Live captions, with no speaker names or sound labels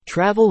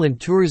Travel and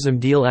tourism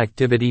deal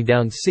activity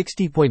down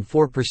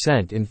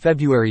 60.4% in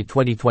February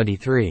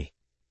 2023.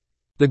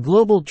 The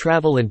global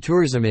travel and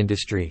tourism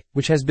industry,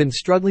 which has been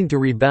struggling to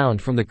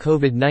rebound from the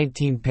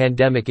COVID-19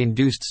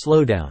 pandemic-induced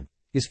slowdown,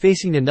 is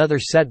facing another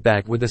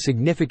setback with a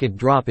significant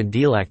drop in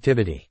deal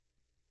activity.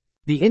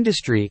 The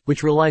industry,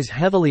 which relies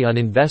heavily on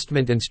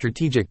investment and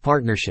strategic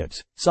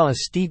partnerships, saw a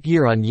steep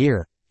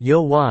year-on-year,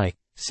 YoY,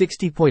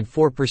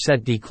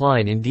 60.4%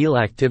 decline in deal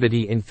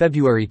activity in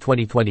February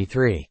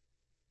 2023.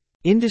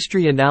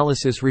 Industry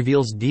analysis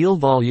reveals deal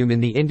volume in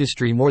the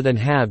industry more than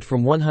halved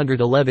from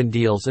 111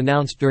 deals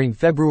announced during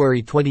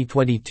February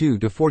 2022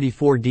 to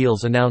 44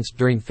 deals announced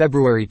during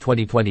February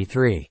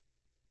 2023.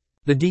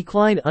 The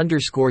decline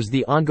underscores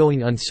the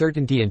ongoing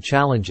uncertainty and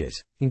challenges,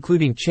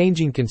 including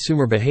changing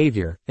consumer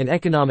behavior and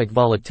economic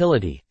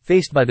volatility,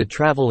 faced by the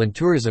travel and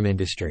tourism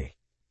industry.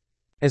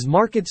 As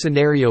market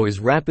scenario is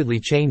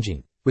rapidly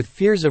changing, with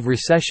fears of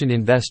recession,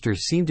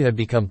 investors seem to have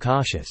become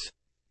cautious.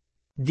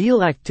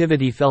 Deal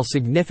activity fell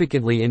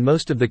significantly in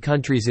most of the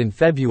countries in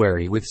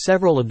February, with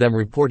several of them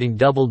reporting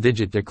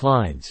double-digit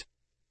declines.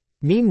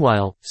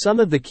 Meanwhile, some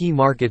of the key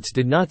markets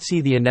did not see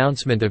the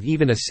announcement of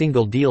even a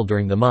single deal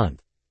during the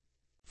month.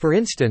 For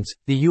instance,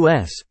 the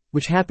US,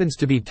 which happens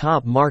to be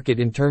top market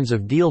in terms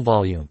of deal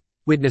volume,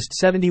 witnessed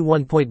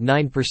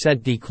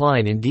 71.9%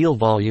 decline in deal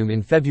volume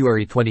in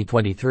February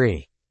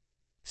 2023.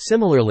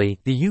 Similarly,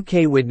 the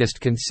UK witnessed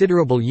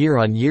considerable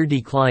year-on-year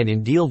decline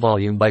in deal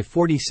volume by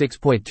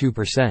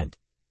 46.2%.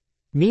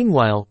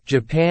 Meanwhile,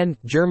 Japan,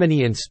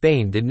 Germany and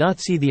Spain did not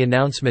see the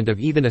announcement of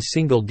even a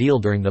single deal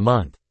during the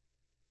month.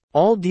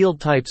 All deal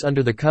types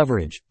under the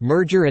coverage,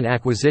 merger and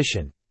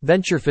acquisition,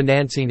 venture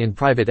financing and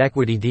private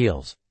equity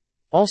deals,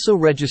 also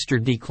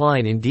registered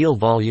decline in deal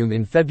volume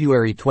in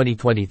February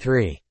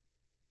 2023.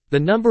 The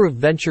number of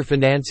venture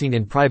financing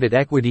and private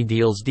equity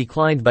deals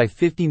declined by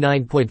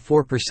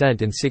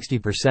 59.4% and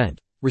 60%,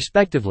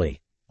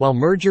 respectively, while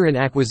merger and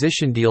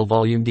acquisition deal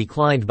volume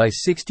declined by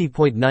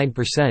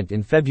 60.9%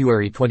 in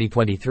February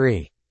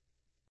 2023.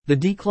 The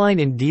decline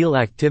in deal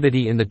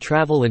activity in the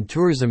travel and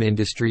tourism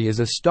industry is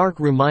a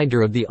stark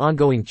reminder of the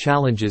ongoing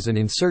challenges and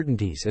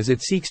uncertainties as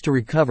it seeks to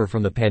recover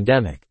from the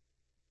pandemic.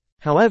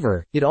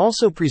 However, it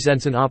also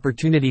presents an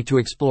opportunity to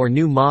explore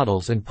new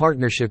models and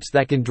partnerships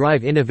that can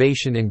drive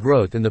innovation and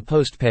growth in the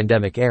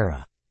post-pandemic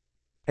era.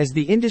 As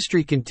the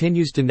industry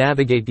continues to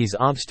navigate these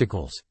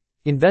obstacles,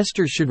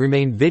 investors should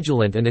remain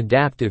vigilant and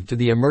adaptive to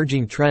the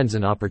emerging trends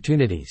and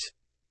opportunities.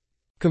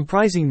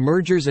 Comprising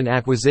mergers and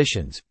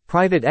acquisitions,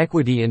 private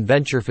equity and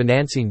venture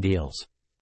financing deals,